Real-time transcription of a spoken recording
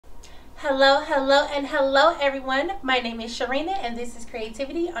Hello, hello, and hello everyone. My name is Sharina and this is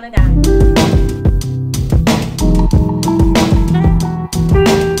Creativity on a Dime.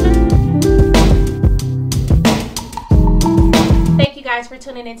 Thank you guys for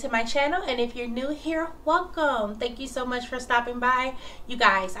tuning into my channel, and if you're new here, welcome. Thank you so much for stopping by. You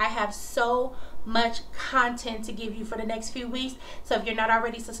guys, I have so much content to give you for the next few weeks, so if you're not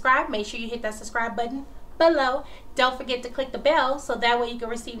already subscribed, make sure you hit that subscribe button below. Don't forget to click the bell so that way you can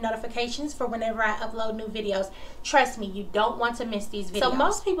receive notifications for whenever I upload new videos. Trust me, you don't want to miss these videos. So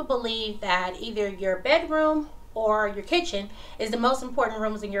most people believe that either your bedroom or your kitchen is the most important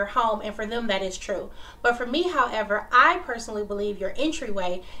rooms in your home, and for them that is true. But for me, however, I personally believe your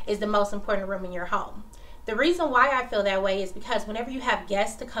entryway is the most important room in your home. The reason why I feel that way is because whenever you have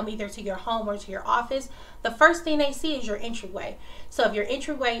guests to come either to your home or to your office, the first thing they see is your entryway. So if your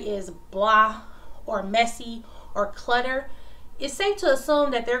entryway is blah or messy or clutter, it's safe to assume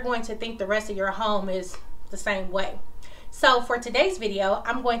that they're going to think the rest of your home is the same way. So for today's video,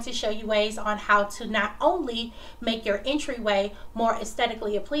 I'm going to show you ways on how to not only make your entryway more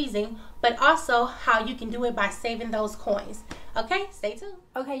aesthetically pleasing, but also how you can do it by saving those coins. Okay, stay tuned.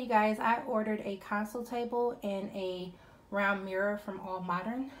 Okay, you guys, I ordered a console table and a round mirror from All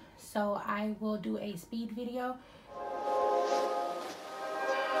Modern. So I will do a speed video.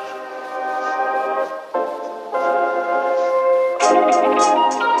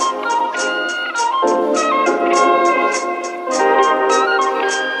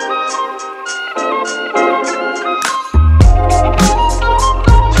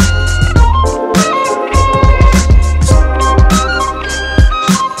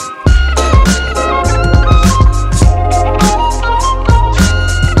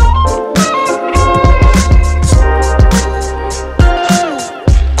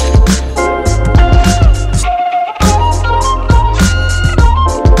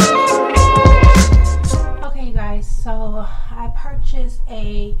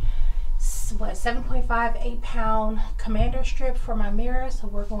 A 7.5-8-pound commander strip for my mirror, so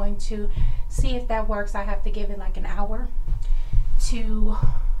we're going to see if that works. I have to give it like an hour to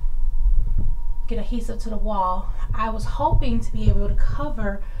get adhesive to the wall. I was hoping to be able to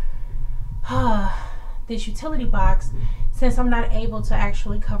cover this utility box. Since I'm not able to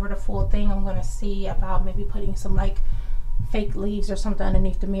actually cover the full thing, I'm going to see about maybe putting some like fake leaves or something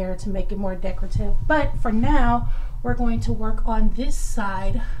underneath the mirror to make it more decorative. But for now, we're going to work on this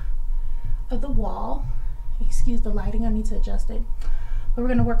side of the wall. Excuse the lighting, I need to adjust it. But we're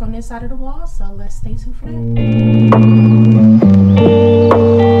going to work on this side of the wall, so let's stay tuned for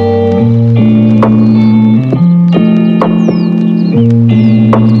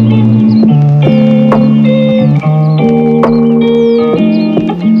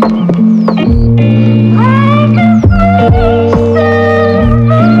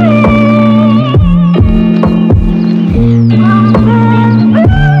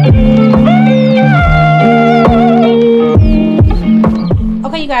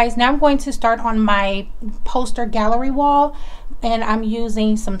Now I'm going to start on my poster gallery wall, and I'm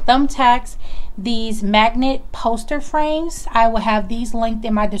using some thumbtacks, these magnet poster frames. I will have these linked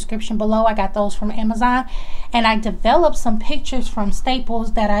in my description below. I got those from Amazon, and I developed some pictures from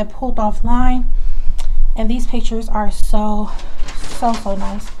Staples that I pulled offline, and these pictures are so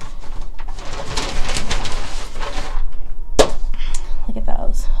nice. Look at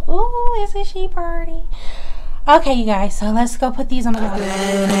those. Ooh, isn't she pretty? Okay, you guys, so let's go put these on the wall.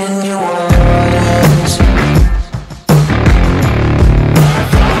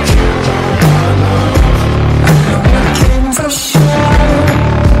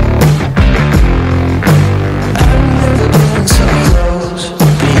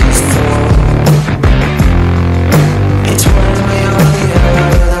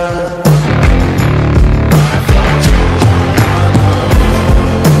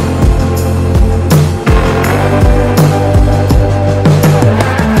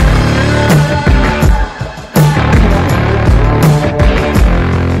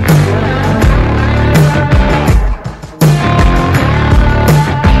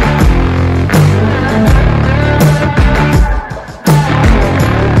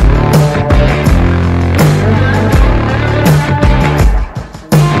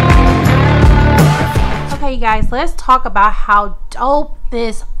 Guys, let's talk about how dope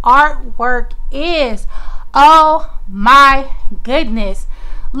this artwork is. Oh my goodness,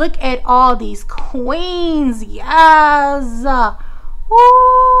 look at all these queens. Yes,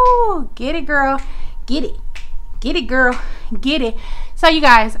 woo, get it girl, get it, get it girl, get it. So you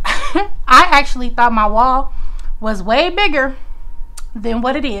guys, I actually thought my wall was way bigger than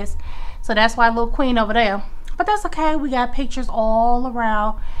what it is, so that's why little queen over there. But that's okay, we got pictures all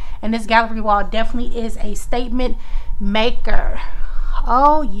around. And this gallery wall definitely is a statement maker.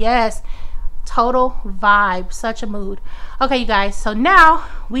 Oh yes, total vibe, such a mood. Okay, you guys, so now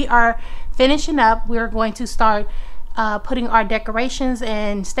we are finishing up. We're going to start putting our decorations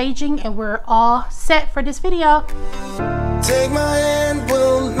and staging, and we're all set for this video. Take my hand,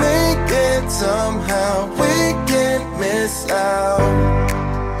 we'll make it somehow. We can't miss out.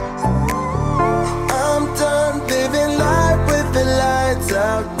 I'm done living life with the lights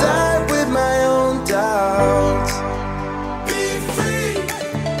out. Die with my own doubts. Be free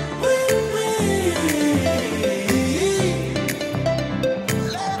with me.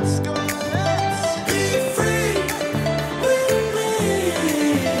 Let's go, let's be free with me.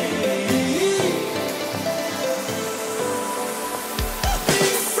 Be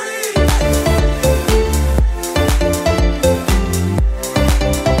free.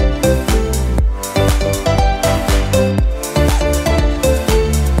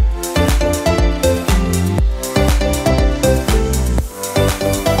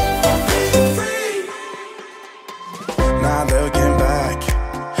 Not looking back,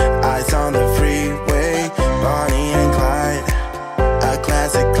 eyes on the freeway, Bonnie and Clyde, a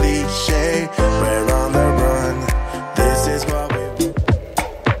classic cliche. We're on the run, this is what we.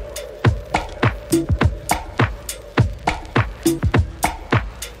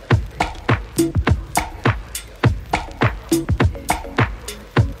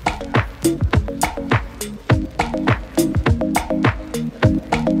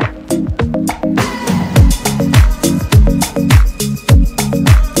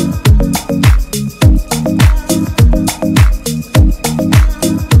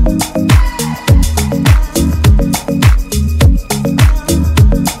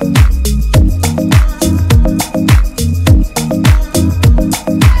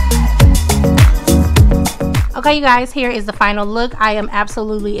 Okay, you guys, here is the final look. I am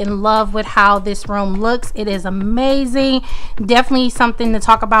absolutely in love with how this room looks. It is amazing. Definitely something to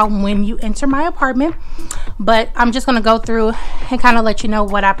talk about when you enter my apartment. But I'm just going to go through and kind of let you know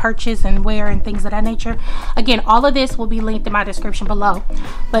what I purchased and where and things of that nature. Again, all of this will be linked in my description below.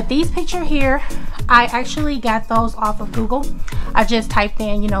 But these pictures here, I actually got those off of Google. I just typed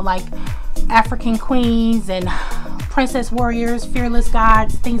in, you know, like African queens and princess warriors, fearless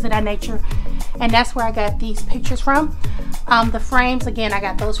gods, things of that nature. And that's where I got these pictures from. The frames, again, I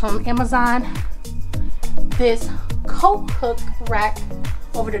got those from Amazon. This coat hook rack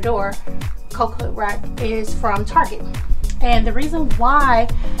over the door, coat hook rack, is from Target. And the reason why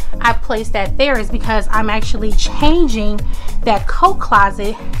I placed that there is because I'm actually changing that coat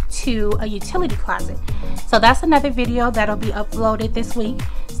closet to a utility closet. So that's another video that'll be uploaded this week.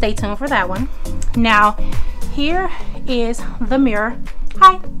 Stay tuned for that one. Now, here is the mirror.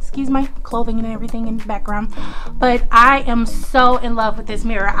 Hi, excuse my clothing and everything in the background, but I am so in love with this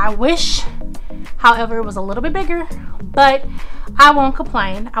mirror. I wish, however, it was a little bit bigger, but I won't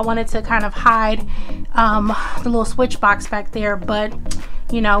complain. I wanted to kind of hide the little switch box back there, but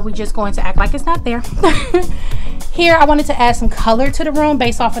you know, we're just going to act like it's not there. Here, I wanted to add some color to the room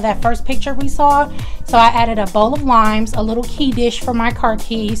based off of that first picture we saw. So I added a bowl of limes, a little key dish for my car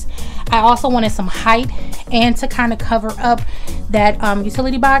keys. I also wanted some height and to kind of cover up that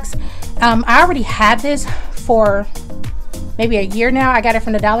utility box. I already had this for maybe a year now. I got it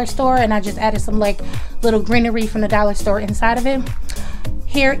from the dollar store, and I just added some like little greenery from the dollar store inside of it.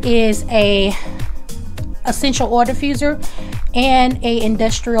 Here is a essential oil diffuser and a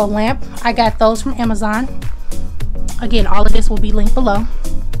industrial lamp. I got those from Amazon. Again, all of this will be linked below.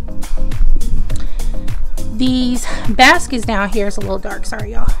 These baskets down here, it's a little dark,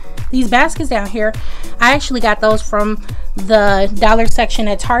 sorry y'all. These baskets down here, I actually got those from the dollar section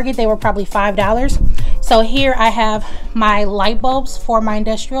at Target. They were probably $5. So here I have my light bulbs for my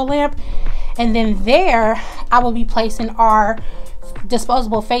industrial lamp. And then there, I will be placing our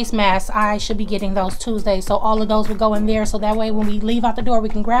disposable face masks. I should be getting those Tuesday. So all of those will go in there. So that way when we leave out the door, we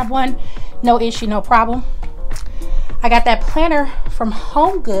can grab one. No issue, no problem. I got that planner from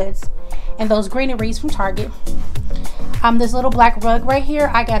Home Goods and those greeneries from Target. This little black rug right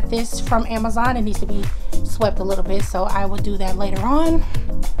here, I got this from Amazon. It needs to be swept a little bit, so I will do that later on.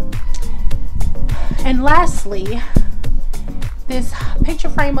 And lastly, this picture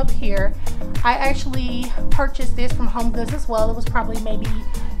frame up here, I actually purchased this from Home Goods as well. It was probably maybe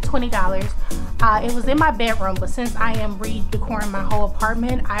 $20. It was in my bedroom, but since I am redecorating my whole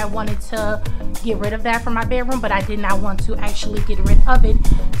apartment, I wanted to get rid of that from my bedroom, but I did not want to actually get rid of it.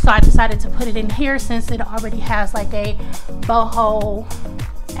 So I decided to put it in here since it already has like a boho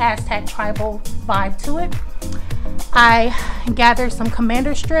Aztec tribal vibe to it. I gathered some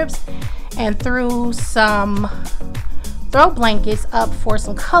commander strips and threw some throw blankets up for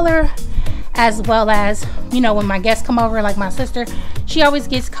some color, as well as, you know, when my guests come over, like my sister, she always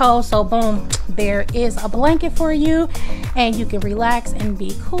gets cold, so boom, there is a blanket for you and you can relax and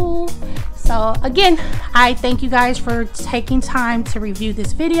be cool. So again, I thank you guys for taking time to review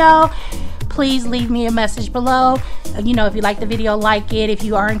this video. Please leave me a message below. You know, if you like the video, like it. If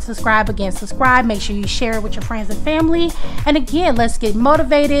you aren't subscribed, again, subscribe. Make sure you share it with your friends and family. And again, let's get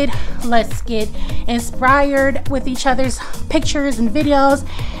motivated. Let's get inspired with each other's pictures and videos.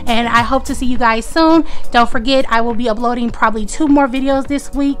 And I hope to see you guys soon. Don't forget, I will be uploading probably 2 more videos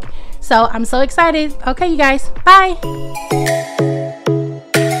this week. So I'm so excited. Okay, you guys. Bye.